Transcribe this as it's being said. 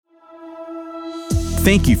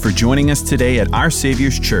Thank you for joining us today at Our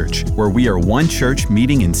Savior's Church, where we are one church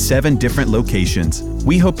meeting in 7 different locations.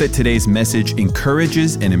 We hope that today's message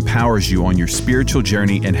encourages and empowers you on your spiritual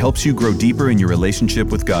journey and helps you grow deeper in your relationship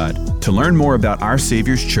with God. To learn more about Our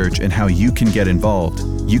Savior's Church and how you can get involved,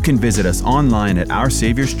 you can visit us online at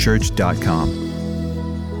oursaviourschurch.com.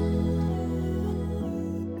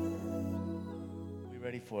 We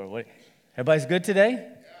ready for it? What? Everybody's good today?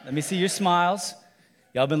 Let me see your smiles.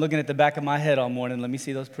 Y'all been looking at the back of my head all morning. Let me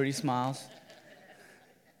see those pretty smiles.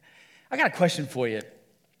 I got a question for you.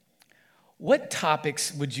 What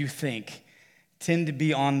topics would you think tend to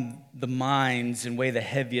be on the minds and weigh the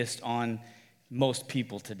heaviest on most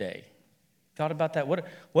people today? Thought about that?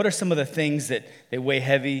 What are some of the things that weigh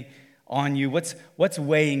heavy on you? What's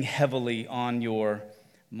weighing heavily on your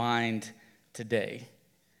mind today?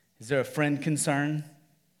 Is there a friend concern?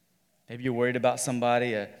 Maybe you're worried about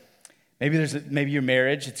somebody. Maybe your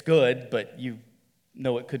marriage, it's good, but you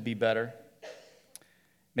know it could be better.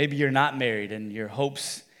 Maybe you're not married and your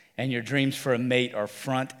hopes and your dreams for a mate are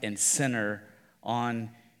front and center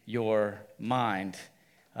on your mind.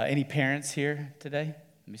 Any parents here today?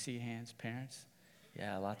 Let me see your hands, parents.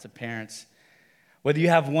 Yeah, lots of parents. Whether you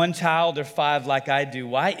have one child or 5 like I do,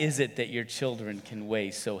 why is it that your children can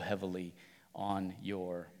weigh so heavily on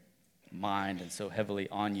your mind and so heavily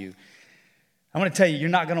on you? I want to tell you, you're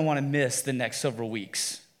not going to want to miss the next several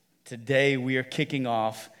weeks. Today, we are kicking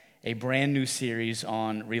off a brand new series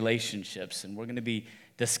on relationships, and we're going to be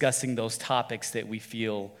discussing those topics that we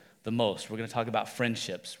feel the most. We're going to talk about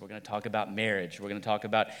friendships. We're going to talk about marriage. We're going to talk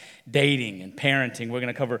about dating and parenting. We're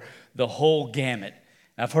going to cover the whole gamut.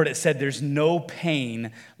 And I've heard it said there's no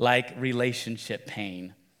pain like relationship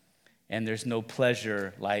pain, and there's no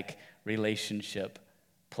pleasure like relationship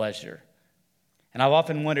pleasure. And I've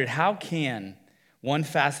often wondered, how can one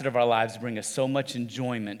facet of our lives bring us so much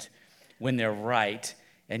enjoyment when they're right,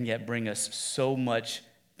 and yet bring us so much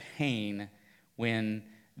pain when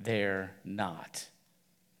they're not?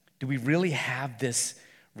 Do we really have this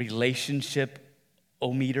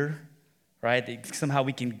relationship-o-meter, right? That somehow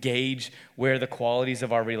we can gauge where the qualities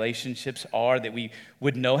of our relationships are, that we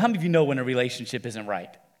would know. How many of you know when a relationship isn't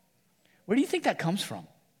right? Where do you think that comes from?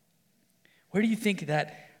 Where do you think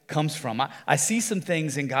that comes from? I see some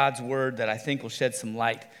things in God's word that I think will shed some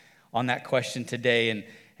light on that question today,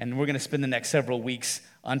 and we're going to spend the next several weeks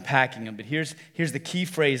unpacking them. But here's the key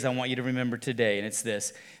phrase I want you to remember today, and it's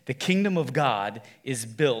this: the kingdom of God is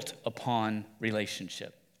built upon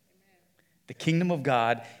relationship. The kingdom of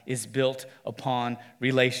God is built upon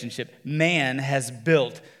relationship. Man has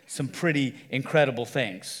built some pretty incredible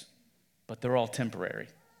things, but they're all temporary.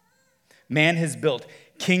 Man has built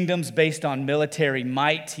kingdoms based on military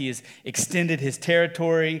might. He has extended his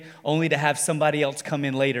territory only to have somebody else come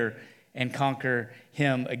in later and conquer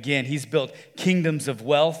him again. He's built kingdoms of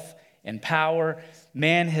wealth and power.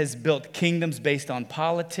 Man has built kingdoms based on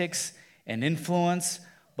politics and influence,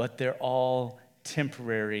 but they're all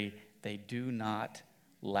temporary. They do not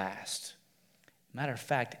last. Matter of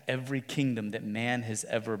fact, every kingdom that man has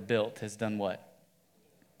ever built has done what?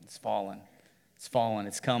 It's fallen. It's fallen.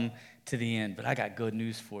 It's come to the end. But I got good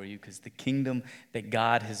news for you, because the kingdom that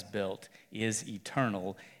God has built is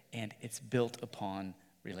eternal, and it's built upon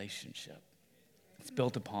relationship. It's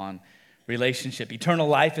built upon relationship. Eternal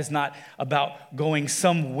life is not about going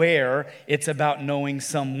somewhere. It's about knowing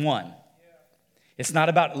someone. It's not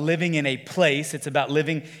about living in a place. It's about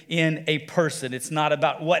living in a person. It's not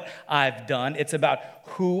about what I've done. It's about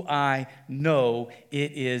who I know.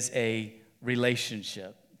 It is a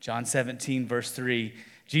relationship. John 17, verse 3,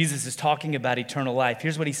 Jesus is talking about eternal life.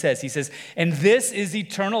 Here's what he says. He says, "And this is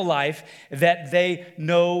eternal life, that they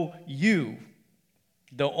know you,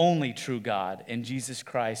 the only true God, and Jesus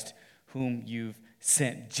Christ, whom you've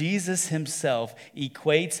sent." Jesus himself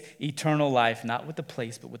equates eternal life not with the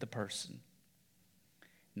place, but with the person.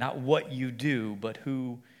 Not what you do, but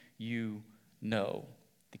who you know.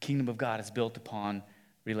 The kingdom of God is built upon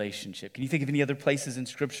relationship. Can you think of any other places in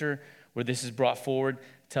Scripture where this is brought forward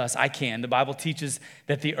to us? I can. The Bible teaches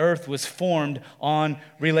that the earth was formed on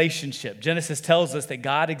relationship. Genesis tells us that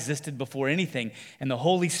God existed before anything, and the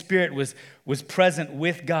Holy Spirit was present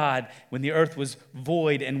with God when the earth was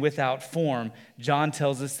void and without form. John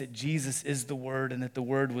tells us that Jesus is the Word, and that the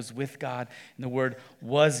Word was with God, and the Word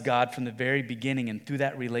was God from the very beginning. And through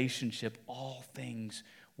that relationship, all things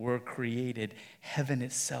were created. Heaven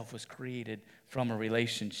itself was created from a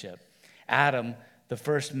relationship. Adam, the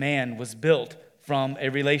first man, was built from a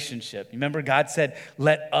relationship. Remember, God said,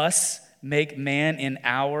 "Let us make man in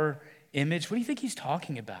our image." What do you think he's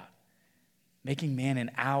talking about? Making man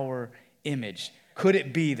in our image. Could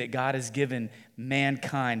it be that God has given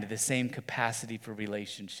mankind the same capacity for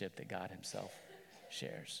relationship that God himself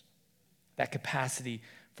shares? That capacity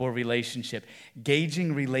for relationship.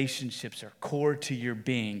 Gauging relationships are core to your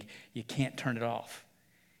being. You can't turn it off.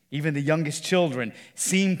 Even the youngest children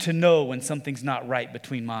seem to know when something's not right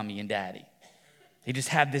between mommy and daddy. They just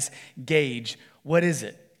have this gauge. What is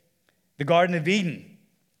it? The Garden of Eden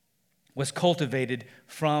was cultivated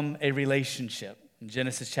from a relationship. In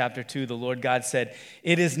Genesis chapter 2, the Lord God said,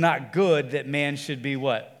 "It is not good that man should be"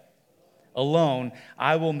 what? "Alone.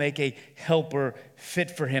 I will make a helper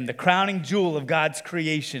fit for him." The crowning jewel of God's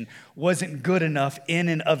creation wasn't good enough in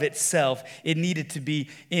and of itself. It needed to be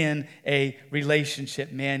in a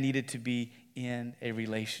relationship. Man needed to be in a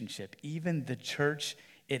relationship. Even the church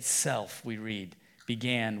itself, we read,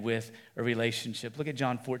 began with a relationship. Look at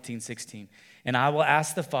John 14:16. "And I will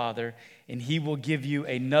ask the Father, and he will give you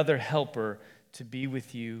another helper to be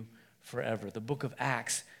with you forever." The book of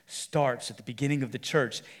Acts starts at the beginning of the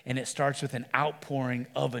church, and it starts with an outpouring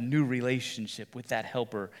of a new relationship with that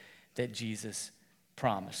helper that Jesus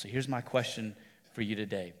promised. So here's my question for you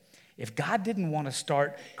today. If God didn't want to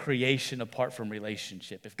start creation apart from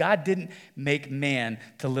relationship, if God didn't make man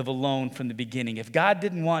to live alone from the beginning, if God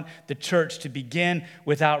didn't want the church to begin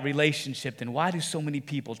without relationship, then why do so many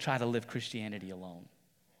people try to live Christianity alone?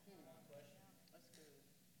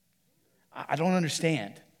 I don't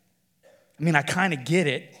understand. I mean, I kind of get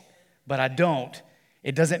it, but I don't.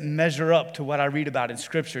 It doesn't measure up to what I read about in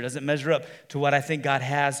Scripture. It doesn't measure up to what I think God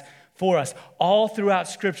has for us. All throughout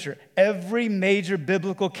Scripture, every major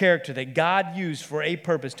biblical character that God used for a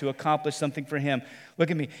purpose to accomplish something for him, look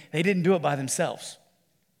at me, they didn't do it by themselves.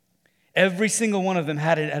 Every single one of them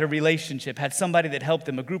had a relationship, had somebody that helped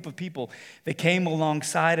them, a group of people that came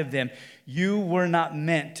alongside of them. You were not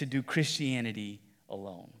meant to do Christianity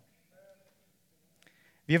alone.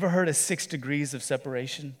 Have you ever heard of 6 degrees of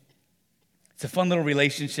separation? It's a fun little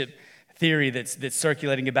relationship theory that's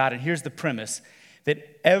circulating about, and here's the premise,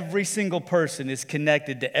 that every single person is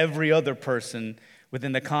connected to every other person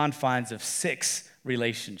within the confines of 6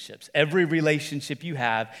 relationships. Every relationship you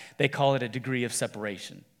have, they call it a degree of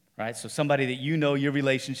separation, right? So somebody that you know, your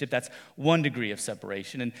relationship, that's 1 degree of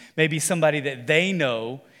separation, and maybe somebody that they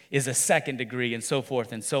know is a 2nd degree, and so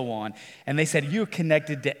forth and so on. And they said you're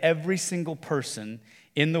connected to every single person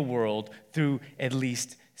in the world through at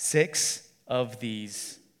least 6 of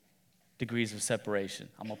these degrees of separation.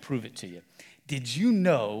 I'm going to prove it to you. Did you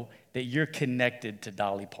know that you're connected to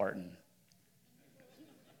Dolly Parton?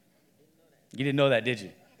 You didn't know that, did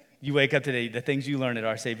you? You wake up today, the things you learn at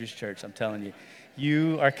Our Savior's Church, I'm telling you,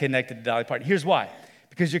 you are connected to Dolly Parton. Here's why.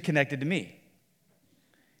 Because you're connected to me.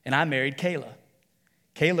 And I married Kayla.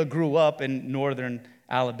 Kayla grew up in northern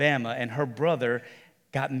Alabama, and her brother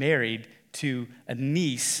got married to a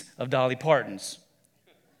niece of Dolly Parton's.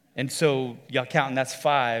 And so, y'all counting, that's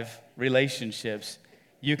 5 relationships.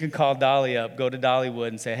 You can call Dolly up, go to Dollywood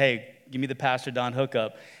and say, "Hey, give me the Pastor Don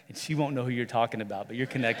hookup," and she won't know who you're talking about, but you're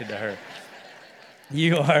connected to her.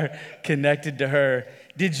 You are connected to her.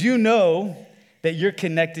 Did you know that you're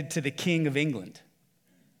connected to the King of England?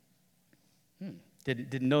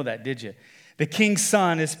 Didn't know that, did you? The king's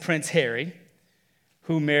son is Prince Harry,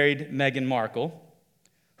 who married Meghan Markle,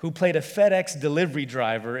 who played a FedEx delivery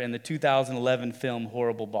driver in the 2011 film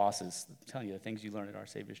Horrible Bosses. I'm telling you the things you learn at Our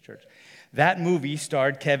Savior's Church. That movie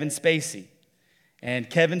starred Kevin Spacey. And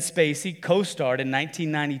Kevin Spacey co-starred in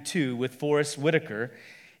 1992 with Forrest Whitaker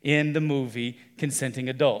in the movie Consenting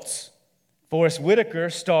Adults. Forrest Whitaker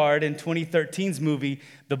starred in 2013's movie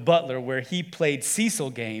The Butler, where he played Cecil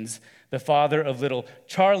Gaines, the father of little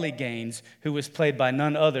Charlie Gaines, who was played by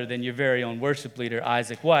none other than your very own worship leader,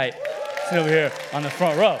 Isaac White, sitting over here on the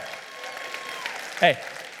front row. Hey,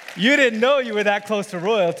 you didn't know you were that close to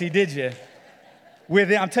royalty, did you?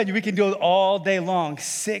 I'm telling you, we can do it all day long.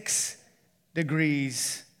 6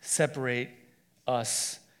 degrees separate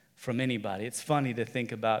us from anybody. It's funny to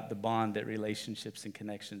think about the bond that relationships and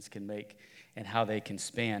connections can make and how they can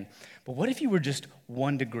span. But what if you were just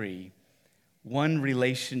 1 degree, 1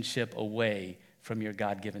 relationship away from your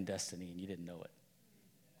God-given destiny and you didn't know it?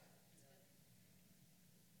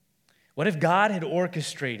 What if God had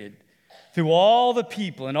orchestrated through all the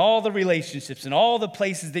people and all the relationships and all the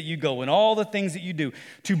places that you go and all the things that you do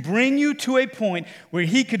to bring you to a point where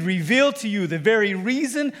he could reveal to you the very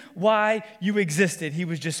reason why you existed? He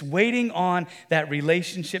was just waiting on that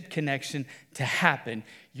relationship connection to happen.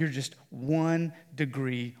 You're just 1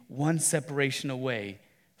 degree, 1 separation away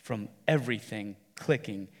from everything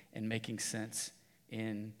clicking and making sense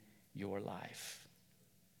in your life.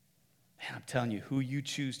 And I'm telling you, who you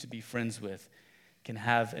choose to be friends with can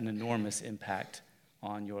have an enormous impact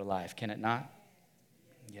on your life, can it not?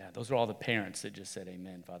 Yeah, those are all the parents that just said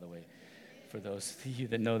amen, by the way, for those of you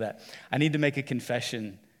that know that. I need to make a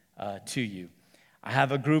confession to you. I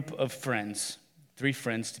have a group of friends, 3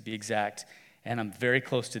 friends to be exact, and I'm very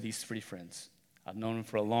close to these 3 friends. I've known them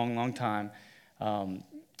for a long, long time.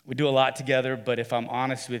 We do a lot together, but if I'm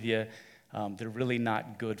honest with you, they're really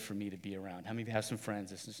not good for me to be around. How many of you have some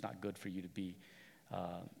friends it's just not good for you to be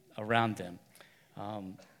around them?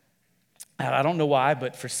 I don't know why,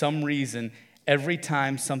 but for some reason, every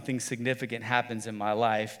time something significant happens in my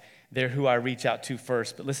life, they're who I reach out to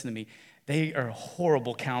first. But listen to me, they are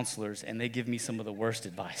horrible counselors, and they give me some of the worst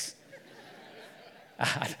advice.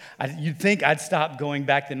 You'd think I'd stop going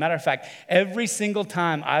back to them. Matter of fact, every single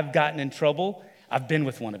time I've gotten in trouble, I've been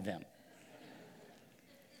with one of them.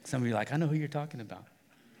 Some of you are like, I know who you're talking about.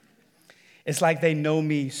 It's like they know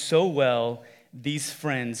me so well, these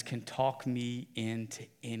friends can talk me into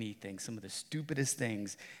anything. Some of the stupidest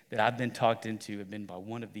things that I've been talked into have been by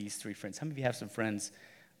one of these 3 friends. How many of you have some friends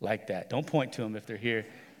like that? Don't point to them if they're here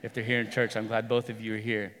in church. I'm glad both of you are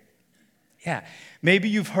here. Yeah, maybe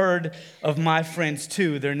you've heard of my friends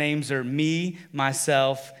too. Their names are me,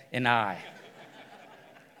 myself, and I.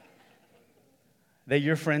 They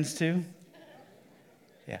your friends too?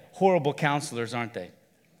 Yeah, horrible counselors, aren't they?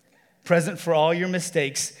 Present for all your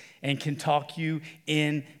mistakes and can talk you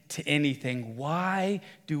into anything. Why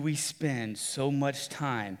do we spend so much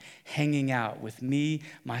time hanging out with me,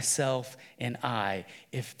 myself, and I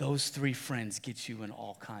if those 3 friends get you in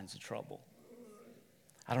all kinds of trouble?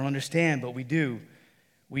 I don't understand, but we do.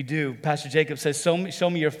 We do. Pastor Jacob says, show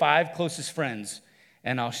me your 5 closest friends,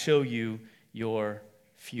 and I'll show you your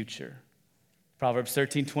future. Proverbs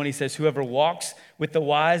 13:20 says, whoever walks with the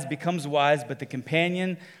wise becomes wise, but the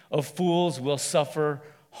companion of fools will suffer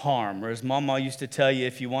harm. Or as Mama used to tell you,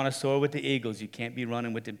 if you want to soar with the eagles, you can't be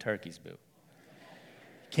running with them turkeys, boo.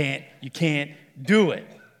 You can't do it.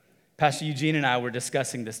 Pastor Eugene and I were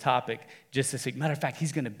discussing this topic just this week. Matter of fact,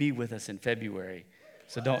 he's going to be with us in February.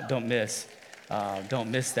 So don't miss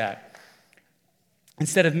that.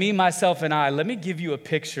 Instead of me, myself, and I, let me give you a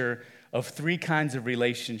picture of 3 kinds of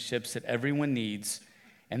relationships that everyone needs.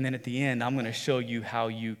 And then at the end, I'm going to show you how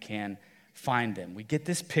you can find them. We get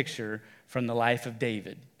this picture from the life of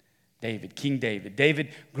David, King David. David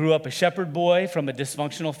grew up a shepherd boy from a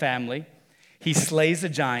dysfunctional family. He slays a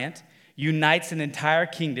giant, unites an entire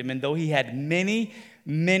kingdom, and though he had many,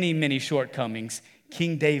 many, many shortcomings,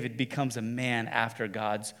 King David becomes a man after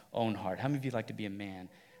God's own heart. How many of you like to be a man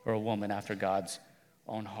or a woman after God's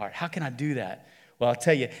own heart? How can I do that? Well, I'll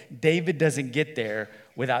tell you, David doesn't get there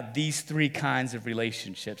without these 3 kinds of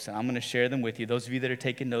relationships, and I'm going to share them with you. Those of you that are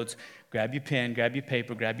taking notes, grab your pen, grab your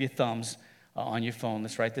paper, grab your thumbs on your phone.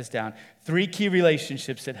 Let's write this down. 3 key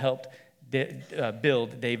relationships that helped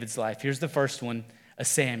build David's life. Here's the first one, a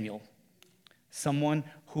Samuel, someone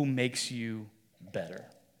who makes you better.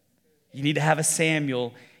 You need to have a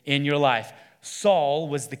Samuel in your life. Saul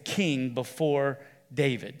was the king before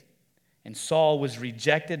David, and Saul was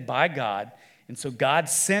rejected by God. And so God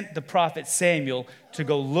sent the prophet Samuel to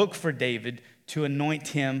go look for David to anoint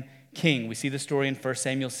him king. We see the story in 1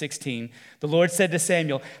 Samuel 16. The Lord said to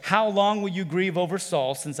Samuel, how long will you grieve over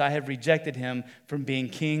Saul, since I have rejected him from being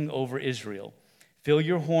king over Israel? Fill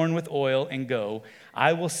your horn with oil and go.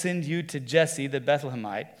 I will send you to Jesse the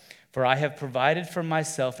Bethlehemite, for I have provided for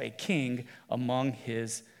myself a king among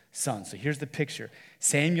his sons. So here's the picture.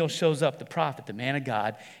 Samuel shows up, the prophet, the man of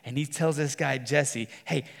God, and he tells this guy Jesse,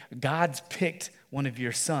 hey, God's picked one of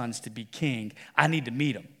your sons to be king. I need to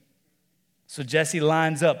meet him. So Jesse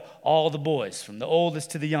lines up all the boys, from the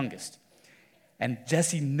oldest to the youngest. And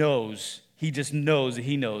Jesse knows, he just knows that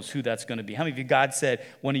he knows who that's going to be. How many of you, God said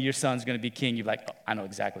one of your sons is going to be king, you're like, oh, I know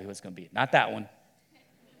exactly who it's going to be. Not that one.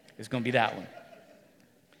 It's going to be that one.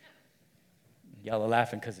 Y'all are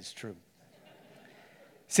laughing because it's true.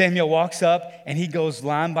 Samuel walks up, and he goes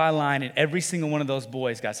line by line, and every single one of those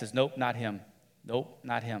boys, God says, nope, not him. Nope,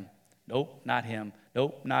 not him. Nope, not him.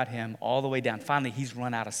 Nope, not him. All the way down. Finally, he's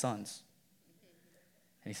run out of sons.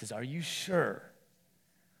 And he says, are you sure?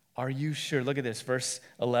 Are you sure? Look at this, verse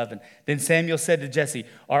 11. Then Samuel said to Jesse,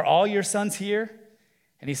 are all your sons here?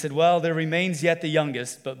 And he said, well, there remains yet the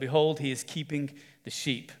youngest, but behold, he is keeping the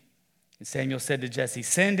sheep. And Samuel said to Jesse,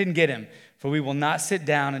 send and get him, for we will not sit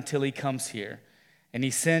down until he comes here. And he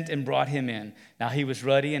sent and brought him in. Now he was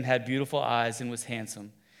ruddy and had beautiful eyes and was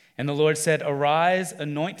handsome. And the Lord said, arise,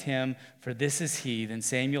 anoint him, for this is he. Then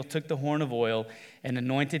Samuel took the horn of oil and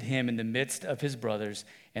anointed him in the midst of his brothers.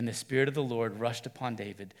 And the Spirit of the Lord rushed upon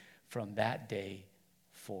David from that day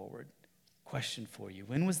forward. Question for you.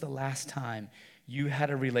 When was the last time you had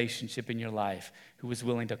a relationship in your life who was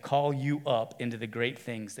willing to call you up into the great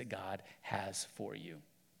things that God has for you?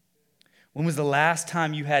 When was the last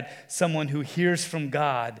time you had someone who hears from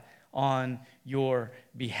God on your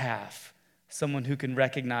behalf? Someone who can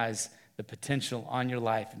recognize the potential on your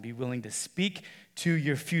life and be willing to speak to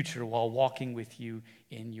your future while walking with you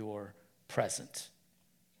in your present.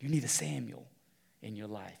 You need a Samuel in your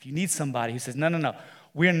life. You need somebody who says, no,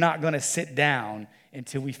 we're not going to sit down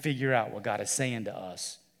until we figure out what God is saying to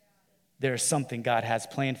us. There is something God has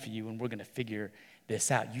planned for you, and we're going to figure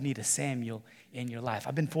this out. You need a Samuel in your life.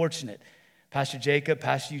 I've been fortunate. Pastor Jacob,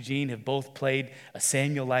 Pastor Eugene have both played a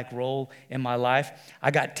Samuel-like role in my life.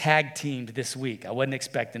 I got tag teamed this week. I wasn't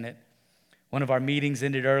expecting it. One of our meetings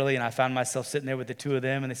ended early, and I found myself sitting there with the two of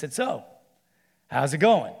them, and they said, so, how's it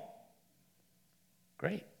going?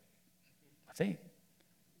 Great, I think.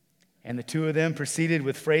 And the two of them proceeded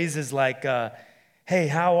with phrases like, hey,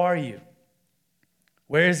 how are you?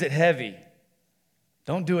 Where is it heavy?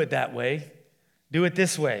 Don't do it that way. Do it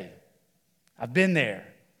this way. I've been there.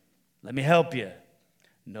 Let me help you.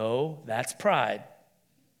 No, that's pride.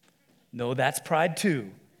 No, that's pride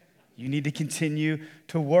too. You need to continue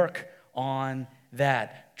to work on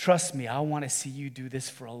that. Trust me, I want to see you do this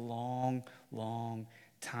for a long, long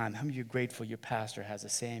time. How many of you are grateful your pastor has a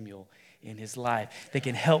Samuel in his life that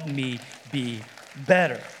can help me be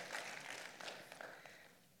better?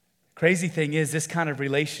 Crazy thing is, this kind of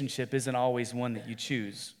relationship isn't always one that you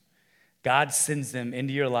choose. God sends them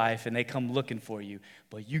into your life and they come looking for you,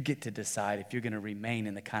 but you get to decide if you're going to remain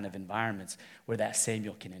in the kind of environments where that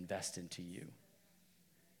Samuel can invest into you.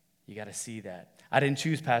 You got to see that. I didn't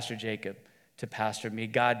choose Pastor Jacob to pastor me.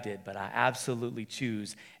 God did, but I absolutely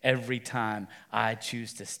choose every time I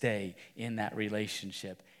choose to stay in that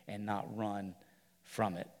relationship and not run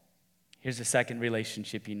from it. Here's the second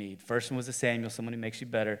relationship you need. First one was a Samuel, someone who makes you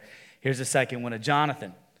better. Here's the second one, a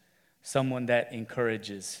Jonathan, someone that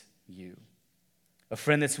encourages you. A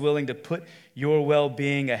friend that's willing to put your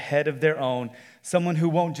well-being ahead of their own. Someone who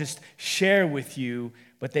won't just share with you,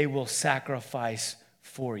 but they will sacrifice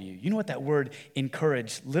for you. You know what that word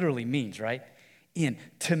encourage literally means, right?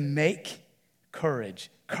 To make courage.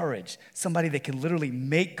 Somebody that can literally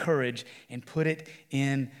make courage and put it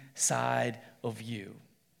inside of you.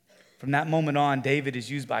 From that moment on, David is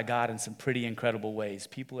used by God in some pretty incredible ways.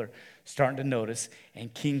 People are starting to notice,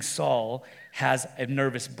 and King Saul has a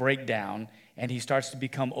nervous breakdown, and he starts to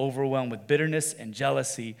become overwhelmed with bitterness and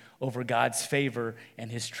jealousy over God's favor and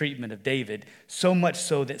his treatment of David, so much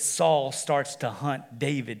so that Saul starts to hunt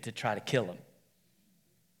David to try to kill him.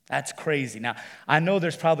 That's crazy. Now, I know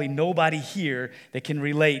there's probably nobody here that can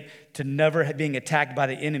relate to never being attacked by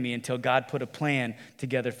the enemy until God put a plan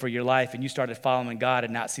together for your life and you started following God,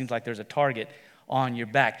 and now it seems like there's a target on your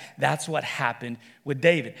back. That's what happened with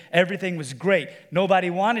David. Everything was great. Nobody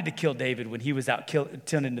wanted to kill David when he was out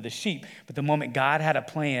tending to the sheep. But the moment God had a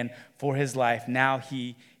plan for his life, now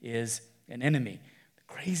he is an enemy.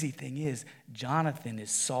 The crazy thing is, Jonathan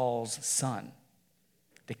is Saul's son.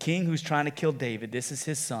 The king who's trying to kill David, this is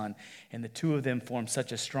his son, and the two of them form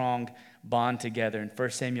such a strong bond together. In 1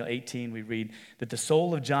 Samuel 18, we read that the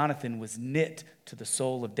soul of Jonathan was knit to the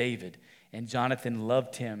soul of David, and Jonathan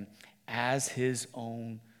loved him as his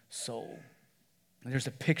own soul. And there's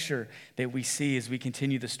a picture that we see as we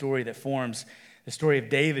continue the story that forms the story of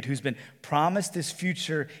David, who's been promised this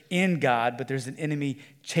future in God, but there's an enemy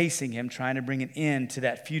chasing him, trying to bring an end to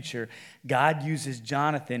that future. God uses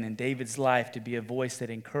Jonathan in David's life to be a voice that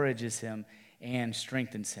encourages him and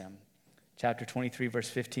strengthens him. Chapter 23, verse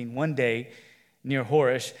 15. One day, near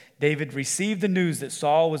Horish, David received the news that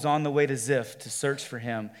Saul was on the way to Ziph to search for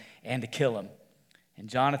him and to kill him. And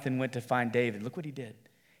Jonathan went to find David. Look what he did.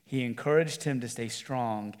 He encouraged him to stay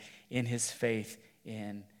strong in his faith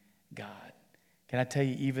in God. Can I tell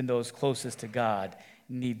you, even those closest to God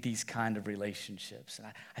need these kind of relationships. And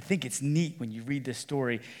I think it's neat when you read this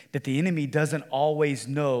story that the enemy doesn't always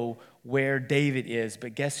know where David is,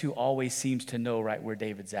 but guess who always seems to know right where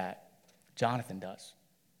David's at? Jonathan does.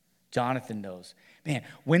 Jonathan knows. Man,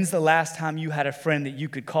 when's the last time you had a friend that you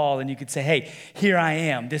could call and you could say, hey, here I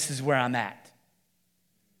am, this is where I'm at.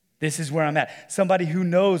 This is where I'm at. Somebody who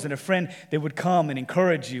knows, and a friend that would come and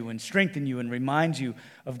encourage you and strengthen you and remind you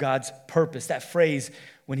of God's purpose. That phrase,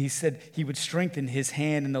 when he said he would strengthen his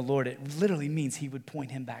hand in the Lord, it literally means he would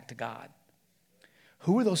point him back to God.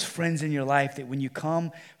 Who are those friends in your life that when you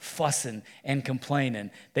come fussing and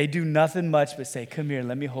complaining, they do nothing much but say, come here,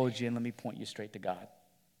 let me hold you and let me point you straight to God?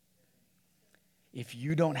 If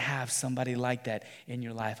you don't have somebody like that in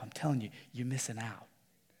your life, I'm telling you, you're missing out.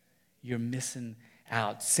 You're missing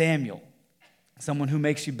out. Samuel, someone who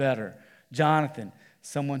makes you better. Jonathan,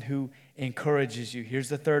 someone who encourages you. Here's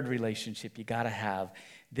the third relationship you got to have.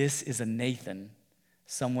 This is a Nathan,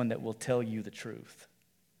 someone that will tell you the truth.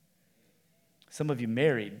 Some of you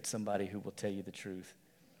married somebody who will tell you the truth.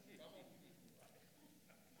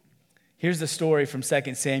 Here's the story from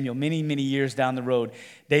 2 Samuel. Many, many years down the road,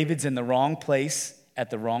 David's in the wrong place at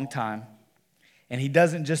the wrong time. And he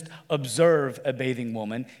doesn't just observe a bathing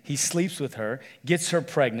woman. He sleeps with her, gets her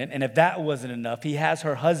pregnant, and if that wasn't enough, he has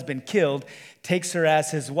her husband killed, takes her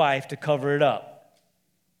as his wife to cover it up.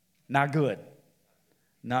 Not good.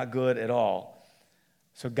 Not good at all.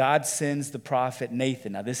 So God sends the prophet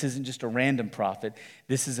Nathan. Now, this isn't just a random prophet.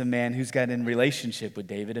 This is a man who's got in relationship with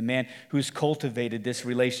David, a man who's cultivated this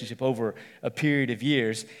relationship over a period of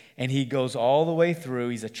years, and he goes all the way through.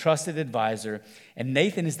 He's a trusted advisor, and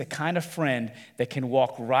Nathan is the kind of friend that can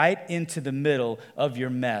walk right into the middle of your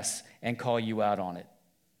mess and call you out on it.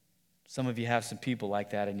 Some of you have some people like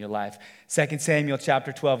that in your life. 2 Samuel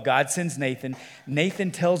chapter 12, God sends Nathan.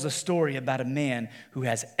 Nathan tells a story about a man who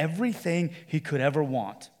has everything he could ever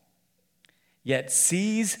want, yet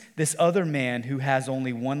sees this other man who has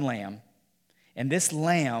only one lamb, and this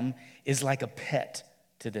lamb is like a pet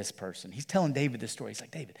to this person. He's telling David this story. He's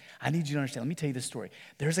like, David, I need you to understand. Let me tell you this story.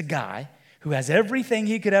 There's a guy who has everything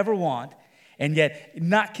he could ever want, and yet,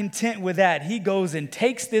 not content with that, he goes and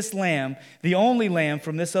takes this lamb, the only lamb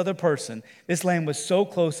from this other person. This lamb was so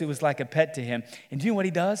close, it was like a pet to him. And do you know what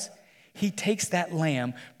he does? He takes that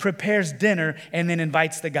lamb, prepares dinner, and then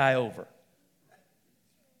invites the guy over.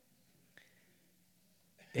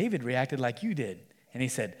 David reacted like you did. And he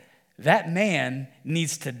said, that man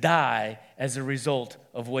needs to die as a result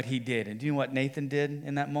of what he did. And do you know what Nathan did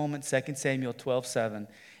in that moment? 2 Samuel 12:7.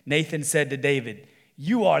 Nathan said to David,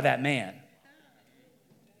 you are that man.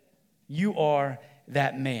 You are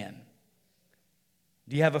that man.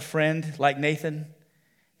 Do you have a friend like Nathan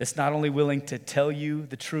that's not only willing to tell you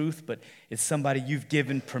the truth, but it's somebody you've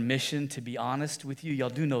given permission to be honest with you? Y'all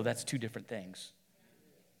do know that's two different things.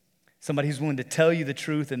 Somebody who's willing to tell you the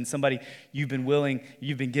truth and somebody you've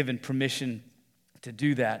been given permission to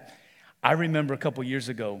do that. I remember a couple years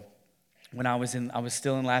ago when I was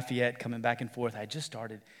still in Lafayette, coming back and forth. I just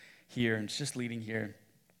started here and just leading here.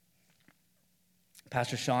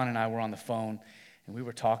 Pastor Sean and I were on the phone, and we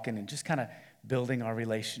were talking and just kind of building our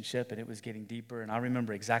relationship, and it was getting deeper. And I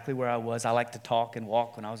remember exactly where I was. I like to talk and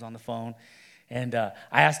walk when I was on the phone. And I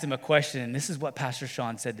asked him a question, and this is what Pastor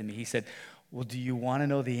Sean said to me. He said, well, do you want to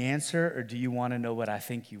know the answer, or do you want to know what I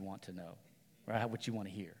think you want to know, or what you want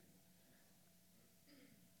to hear?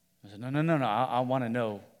 I said, no. I want to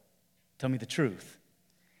know. Tell me the truth.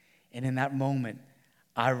 And in that moment,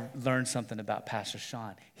 I learned something about Pastor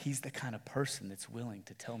Sean. He's the kind of person that's willing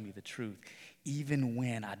to tell me the truth, even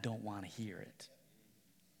when I don't want to hear it.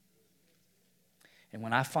 And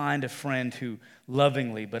when I find a friend who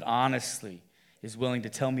lovingly but honestly is willing to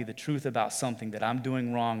tell me the truth about something that I'm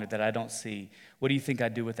doing wrong or that I don't see, what do you think I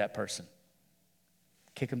do with that person?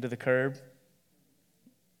 Kick him to the curb?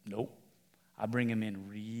 Nope. I bring him in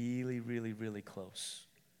really, really, really close.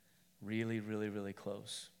 Really, really, really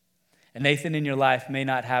close. And Nathan in your life may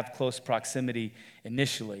not have close proximity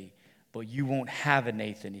initially, but you won't have a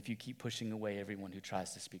Nathan if you keep pushing away everyone who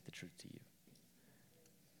tries to speak the truth to you.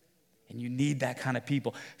 And you need that kind of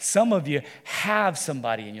people. Some of you have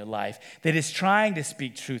somebody in your life that is trying to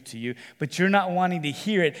speak truth to you, but you're not wanting to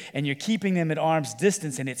hear it, and you're keeping them at arm's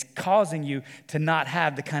distance, and it's causing you to not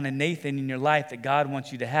have the kind of Nathan in your life that God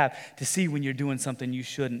wants you to have, to see when you're doing something you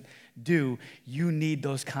shouldn't do. You need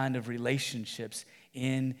those kind of relationships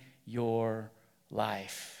in your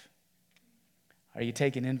life. Are you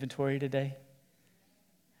taking inventory today?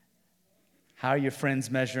 How are your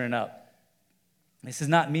friends measuring up? This is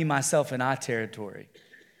not me, myself, and I territory.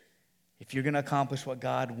 If you're going to accomplish what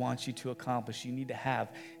God wants you to accomplish, you need to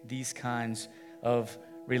have these kinds of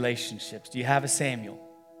relationships. Do you have a Samuel?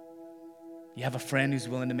 Do you have a friend who's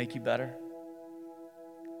willing to make you better?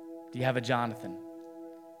 Do you have a Jonathan?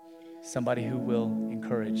 Somebody who will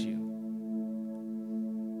encourage you?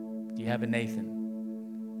 Do you have a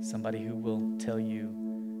Nathan? Somebody who will tell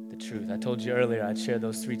you the truth? I told you earlier I'd share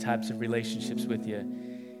those 3 types of relationships with you,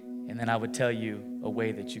 and then I would tell you a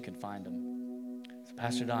way that you can find them. So,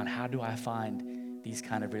 Pastor Don, how do I find these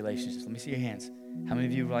kind of relationships? Let me see your hands. How many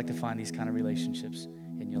of you would like to find these kind of relationships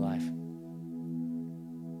in your life?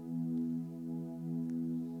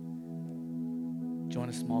 Join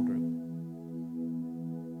a small group.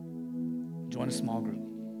 Join a small group.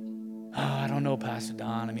 Oh, I don't know, Pastor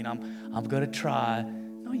Don. I mean, I'm going to try.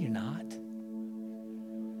 No, you're not.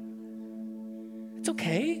 It's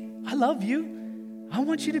okay. I love you. I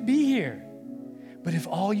want you to be here. But if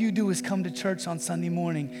all you do is come to church on Sunday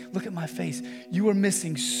morning, look at my face, you are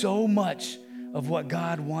missing so much of what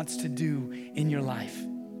God wants to do in your life.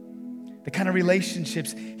 the kind of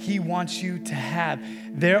relationships he wants you to have.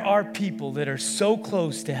 There are people that are so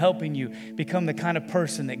close to helping you become the kind of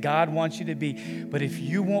person that God wants you to be. But if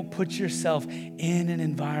you won't put yourself in an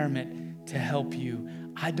environment to help you,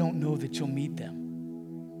 I don't know that you'll meet them.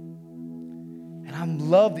 And I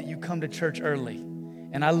love that you come to church early.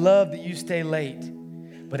 And I love that you stay late.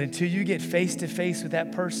 But until you get face to face with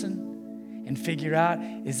that person and figure out,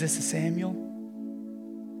 is this a Samuel?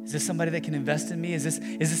 Is this somebody that can invest in me? Is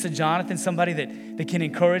this a Jonathan, somebody that can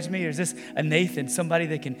encourage me? Or is this a Nathan, somebody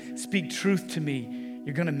that can speak truth to me?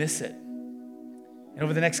 You're gonna miss it. And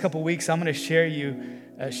over the next couple of weeks, I'm gonna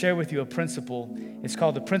share with you a principle. It's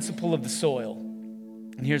called the principle of the soil.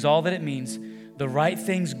 And here's all that it means. The right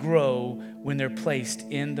things grow when they're placed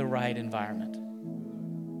in the right environment.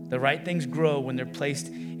 The right things grow when they're placed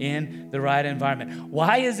in the right environment.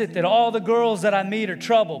 Why is it that all the girls that I meet are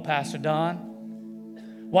trouble, Pastor Don?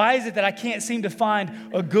 Why is it that I can't seem to find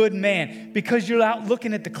a good man? Because you're out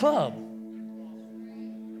looking at the club.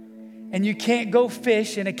 And you can't go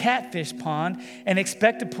fish in a catfish pond and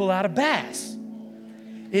expect to pull out a bass.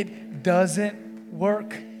 It doesn't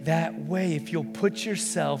work that way. If you'll put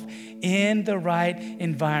yourself in the right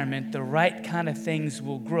environment, the right kind of things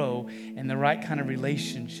will grow and the right kind of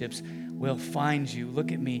relationships will find you.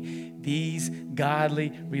 Look at me. These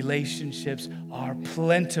godly relationships are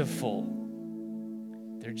plentiful.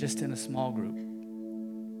 They're just in a small group.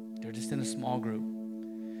 They're just in a small group.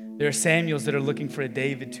 There are Samuels that are looking for a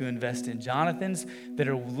David to invest in, Jonathans that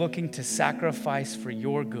are looking to sacrifice for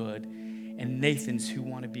your good, and Nathans who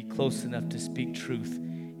want to be close enough to speak truth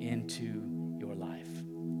into your life.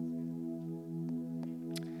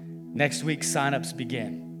 Next week, signups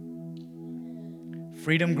begin.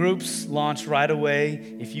 Freedom groups launch right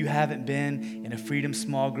away. If you haven't been in a Freedom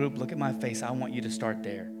small group, look at my face. I want you to start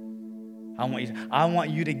there. I want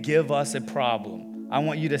you to give us a problem. I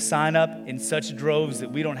want you to sign up in such droves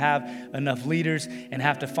that we don't have enough leaders and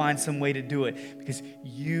have to find some way to do it, because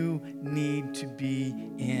you need to be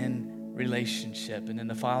in relationship. And then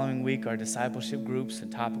the following week, our discipleship groups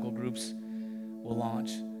and topical groups will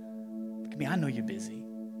launch. Look at me, I know you're busy.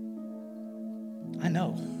 I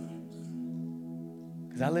know.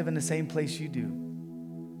 Because I live in the same place you do.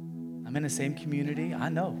 I'm in the same community. I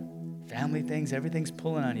know. Family things, everything's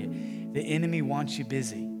pulling on you. The enemy wants you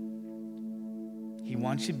busy. He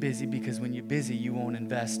wants you busy because when you're busy, you won't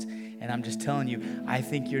invest. And I'm just telling you, I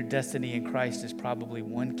think your destiny in Christ is probably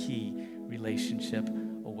one key relationship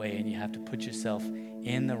away, and you have to put yourself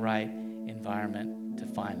in the right environment to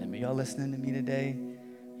find them. Are y'all listening to me today?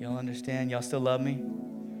 Y'all understand? Y'all still love me?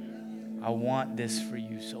 I want this for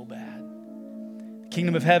you so bad. The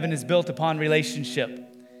kingdom of heaven is built upon relationship.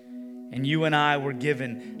 And you and I were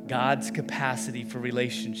given God's capacity for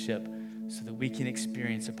relationship so that we can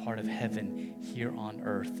experience a part of heaven here on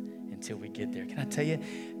earth until we get there. Can I tell you,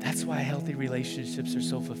 that's why healthy relationships are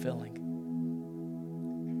so fulfilling.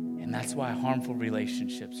 And that's why harmful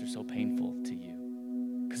relationships are so painful to you,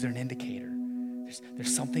 because they're an indicator.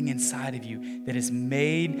 There's something inside of you that is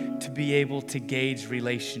made to be able to gauge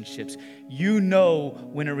relationships. You know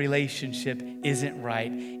when a relationship isn't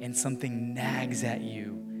right and something nags at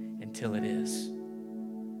you until it is.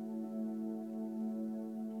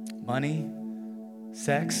 Money,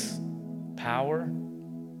 sex, power,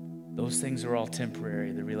 those things are all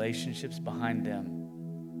temporary. The relationships behind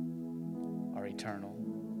them are eternal.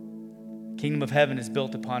 Kingdom of heaven is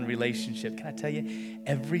built upon relationship. Can I tell you,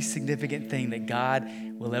 every significant thing that God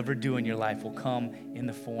will ever do in your life will come in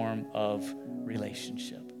the form of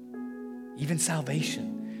relationship. Even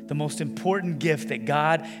salvation. The most important gift that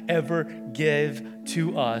God ever gave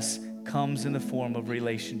to us comes in the form of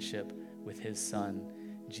relationship with his son,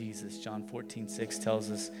 Jesus. John 14:6 tells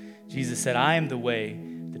us, Jesus said, I am the way,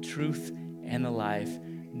 the truth, and the life.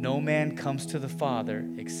 No man comes to the Father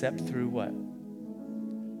except through what?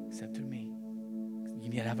 Except through me. You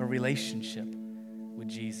need to have a relationship with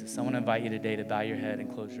Jesus. I want to invite you today to bow your head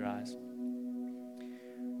and close your eyes.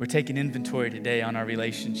 We're taking inventory today on our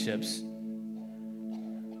relationships.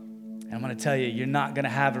 And I'm going to tell you, you're not going to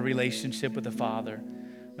have a relationship with the Father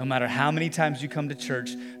no matter how many times you come to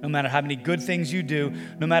church, no matter how many good things you do,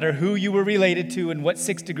 no matter who you were related to and what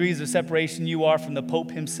 6 degrees of separation you are from the Pope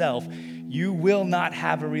himself. You will not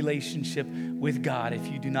have a relationship with God if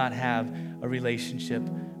you do not have a relationship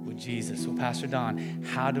with Jesus. So Pastor Don,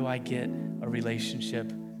 how do I get a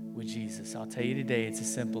relationship with Jesus? I'll tell you today, it's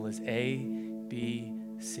as simple as A, B,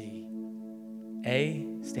 C. A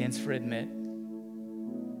stands for admit.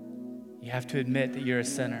 You have to admit that you're a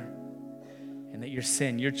sinner and that your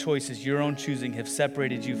sin, your choices, your own choosing have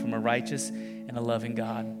separated you from a righteous and a loving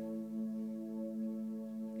God.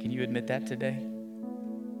 Can you admit that today?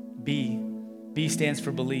 B. B stands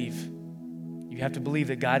for believe. You have to believe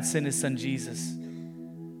that God sent his son Jesus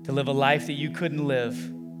to live a life that you couldn't live,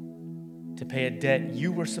 to pay a debt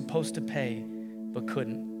you were supposed to pay but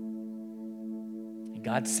couldn't. And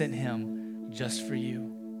God sent him just for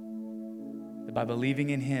you. That by believing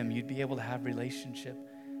in him, you'd be able to have relationship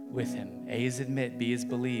with him. A is admit, B is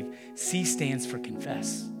believe. C stands for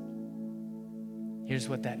confess. Here's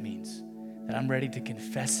what that means. That I'm ready to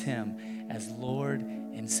confess him as Lord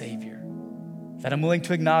and Savior. That I'm willing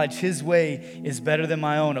to acknowledge his way is better than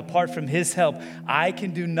my own. Apart from his help, I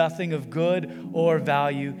can do nothing of good or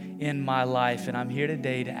value in my life. And I'm here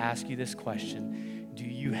today to ask you this question. Do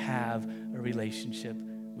you have a relationship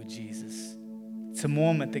with Jesus? It's a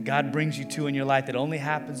moment that God brings you to in your life that only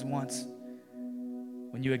happens once.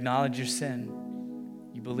 When you acknowledge your sin,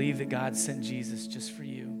 you believe that God sent Jesus just for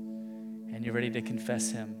you, and you're ready to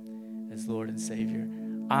confess him as Lord and Savior.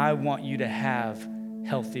 I want you to have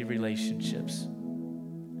healthy relationships,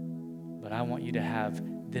 but I want you to have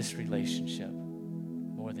this relationship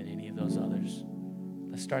more than any of those others.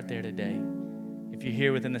 Let's start there today. If you're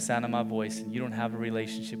here within the sound of my voice and you don't have a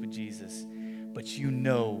relationship with Jesus, but you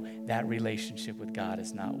know that relationship with God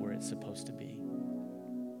is not where it's supposed to be,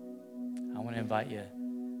 I want to invite you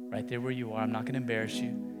right there where you are. I'm not going to embarrass you.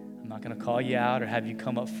 I'm not going to call you out or have you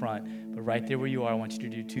come up front, but right there where you are, I want you to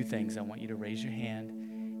do two things. I want you to raise your hand,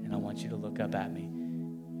 and I want you to look up at me.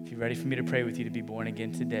 If you're ready for me to pray with you to be born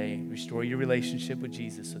again today, restore your relationship with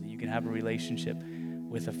Jesus so that you can have a relationship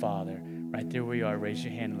with the Father. Right there where you are, raise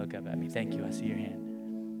your hand and look up at me. Thank you. I see your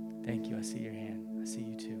hand. Thank you. I see your hand. I see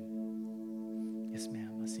you too. Yes,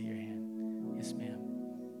 ma'am. I see your hand. Yes, ma'am.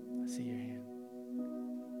 I see your hand.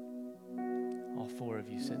 All four of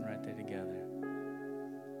you sitting right there together.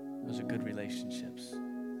 Those are good relationships.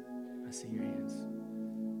 I see your hands.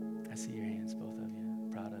 I see your hands, both of you.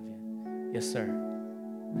 Proud of you. Yes, sir.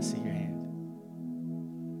 I see your hand.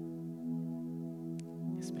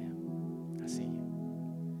 Yes, ma'am. I see you.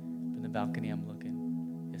 From the balcony, I'm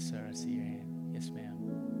looking. Yes, sir. I see your hand. Yes, ma'am.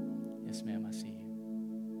 Yes, ma'am. I see you.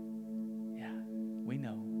 Yeah, we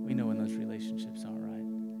know. We know when those relationships aren't right.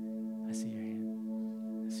 I see your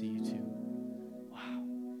hand. I see you too. Wow.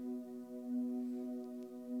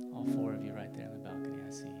 All four of you right there in the balcony,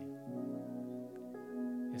 I see you.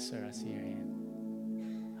 Yes, sir. I see your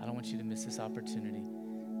hand. I don't want you to miss this opportunity.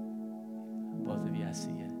 Both of you, I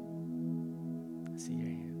see you. I see your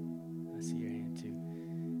hand. I see your hand too.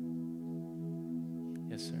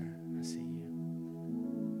 Yes, sir. I see you.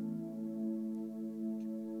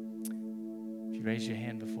 If you raise your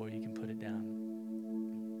hand before, you can put it down.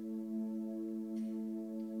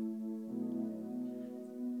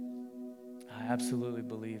 I absolutely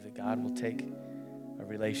believe that God will take a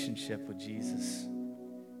relationship with Jesus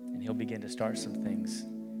and he'll begin to start some things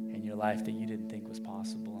in your life that you didn't think was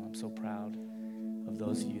possible. And I'm so proud of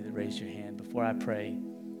those of you that raised your hand. Before I pray,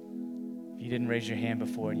 if you didn't raise your hand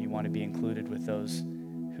before and you want to be included with those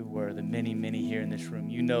who were, the many, many here in this room,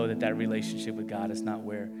 you know that that relationship with God is not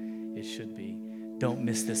where it should be. Don't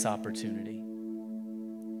miss this opportunity.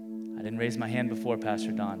 I didn't raise my hand before,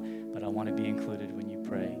 Pastor Don, but I want to be included when you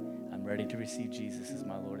pray. I'm ready to receive Jesus as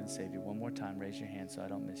my Lord and Savior. One more time, raise your hand so I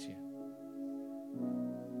don't miss you.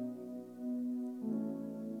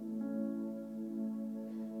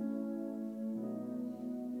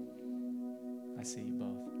 I see you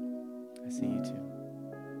both. I see you too.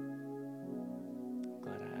 I'm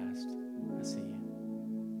glad I asked. I see you.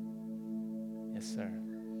 Yes, sir.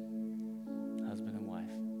 Husband and wife.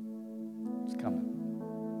 It's coming.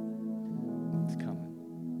 It's coming.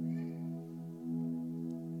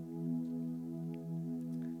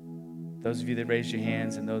 Those of you that raised your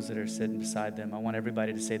hands and those that are sitting beside them, I want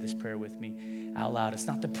everybody to say this prayer with me out loud. It's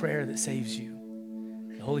not the prayer that saves you.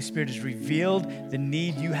 The Holy Spirit has revealed the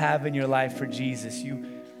need you have in your life for Jesus. You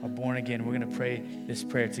are born again. We're going to pray this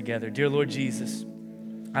prayer together. Dear Lord Jesus,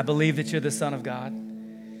 I believe that you're the Son of God.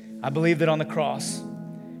 I believe that on the cross,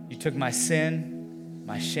 you took my sin,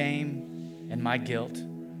 my shame, and my guilt,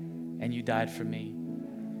 and you died for me.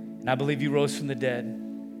 And I believe you rose from the dead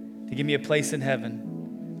to give me a place in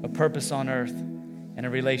heaven, a purpose on earth, and a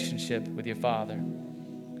relationship with your Father.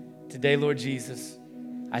 Today, Lord Jesus,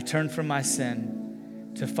 I turn from my sin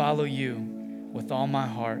to follow you with all my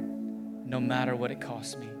heart, no matter what it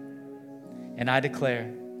costs me. And I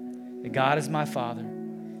declare that God is my Father,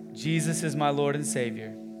 Jesus is my Lord and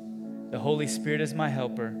Savior, the Holy Spirit is my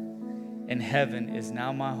helper, and heaven is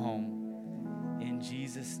now my home. In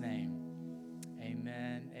Jesus' name,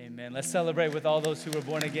 amen, amen. Let's celebrate with all those who were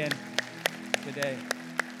born again today.